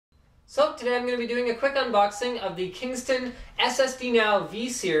So today I'm going to be doing a quick unboxing of the Kingston SSD Now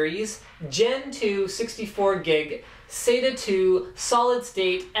V-Series Gen 2 64 gig SATA 2 solid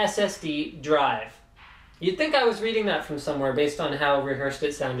state SSD drive. You'd think I was reading that from somewhere based on how rehearsed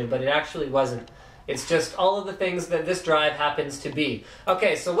it sounded, but it actually wasn't. It's just all of the things that this drive happens to be.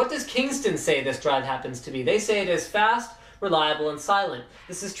 Okay, so what does Kingston say this drive happens to be? They say it is fast, reliable, and silent.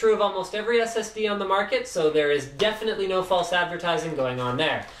 This is true of almost every SSD on the market, so there is definitely no false advertising going on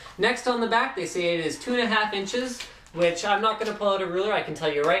there. Next on the back, they say it is 2.5 inches, which I'm not going to pull out a ruler. I can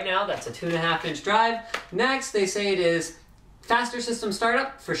tell you right now that's a 2.5 inch drive. Next, they say it is faster system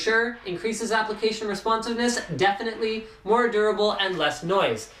startup, for sure. Increases application responsiveness, definitely. More durable and less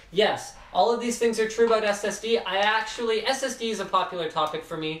noise. Yes, all of these things are true about SSD. SSD is a popular topic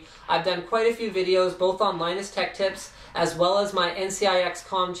for me. I've done quite a few videos, both on Linus Tech Tips, as well as my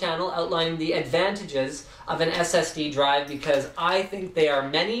NCIX.com channel outlining the advantages of an SSD drive because I think they are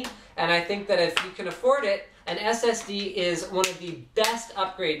many, and I think that if you can afford it, an SSD is one of the best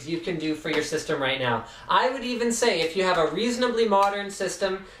upgrades you can do for your system right now. I would even say if you have a reasonably modern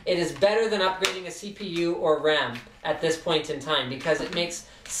system, it is better than upgrading a CPU or RAM at this point in time because it makes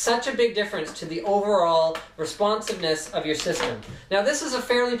such a big difference to the overall responsiveness of your system. Now this is a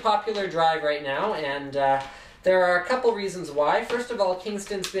fairly popular drive right now, and there are a couple reasons why. First of all,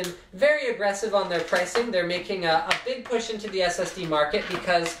 Kingston's been very aggressive on their pricing. They're making a big push into the SSD market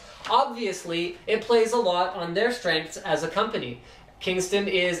because obviously it plays a lot on their strengths as a company. Kingston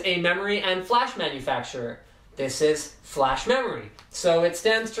is a memory and flash manufacturer. This is flash memory. So it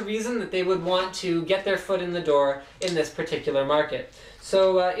stands to reason that they would want to get their foot in the door in this particular market.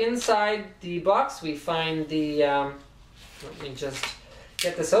 So inside the box we find the, let me just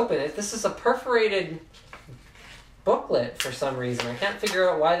get this open. This is a perforated booklet for some reason. I can't figure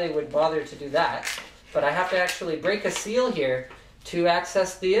out why they would bother to do that, but I have to actually break a seal here to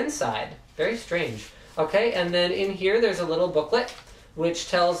access the inside. Very strange. Okay, and then in here there's a little booklet which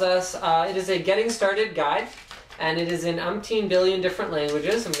tells us it is a getting started guide, and it is in umpteen billion different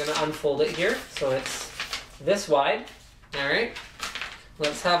languages. I'm going to unfold it here so it's this wide. Alright,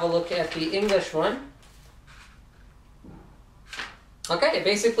 let's have a look at the English one. Okay, it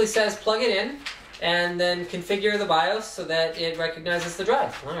basically says plug it in and then configure the BIOS so that it recognizes the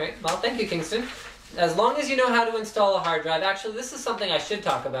drive. Alright, well thank you, Kingston. As long as you know how to install a hard drive, actually this is something I should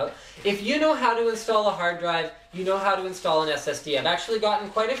talk about. If you know how to install a hard drive, you know how to install an SSD. I've actually gotten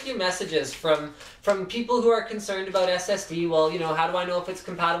quite a few messages from people who are concerned about SSD. Well, you know, how do I know if it's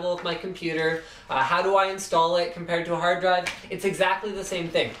compatible with my computer? How do I install it compared to a hard drive? It's exactly the same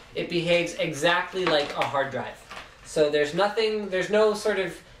thing. It behaves exactly like a hard drive. So there's no sort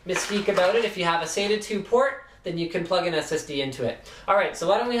of mystique about it. If you have a SATA 2 port, then you can plug an SSD into it. Alright, so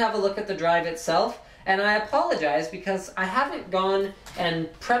why don't we have a look at the drive itself? And I apologize because I haven't gone and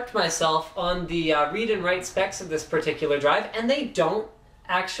prepped myself on the read and write specs of this particular drive, and they don't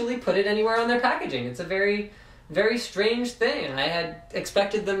actually put it anywhere on their packaging. It's a very, very strange thing. I had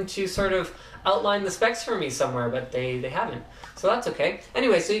expected them to sort of outline the specs for me somewhere, but they haven't. So that's okay.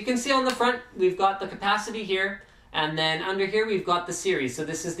 Anyway, so you can see on the front, we've got the capacity here. And then under here we've got the series. So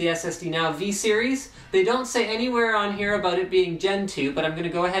this is the SSD Now V-Series. They don't say anywhere on here about it being Gen 2, but I'm going to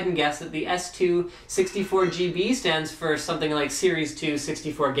go ahead and guess that the S2 64GB stands for something like Series 2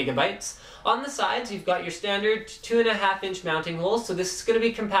 64 gigabytes. On the sides you've got your standard 2.5 inch mounting holes, so this is going to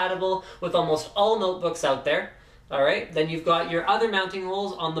be compatible with almost all notebooks out there. Alright, then you've got your other mounting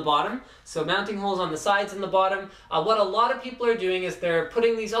holes on the bottom. So mounting holes on the sides and the bottom. What a lot of people are doing is they're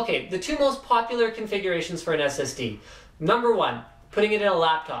putting these, okay, the two most popular configurations for an SSD. Number one, putting it in a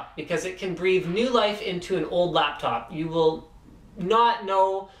laptop because it can breathe new life into an old laptop. You will not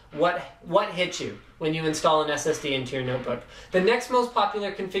know what hit you when you install an SSD into your notebook. The next most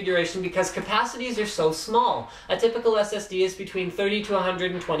popular configuration, because capacities are so small, a typical SSD is between 30 to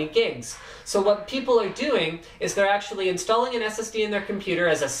 120 gigs. So what people are doing is they're actually installing an SSD in their computer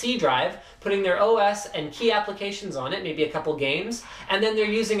as a C drive, putting their OS and key applications on it, maybe a couple games, and then they're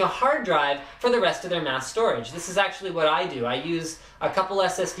using a hard drive for the rest of their mass storage. This is actually what I do. I use a couple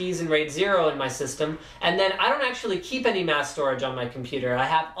SSDs in RAID 0 in my system, and then I don't actually keep any mass storage on my computer. I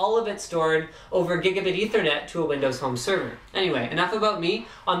have all of it stored over gigabit Ethernet to a Windows home server. Anyway, enough about me.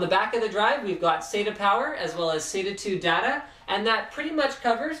 On the back of the drive, we've got SATA power as well as SATA 2 data, and that pretty much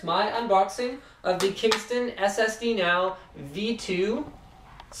covers my unboxing of the Kingston SSD Now V2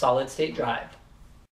 solid state drive.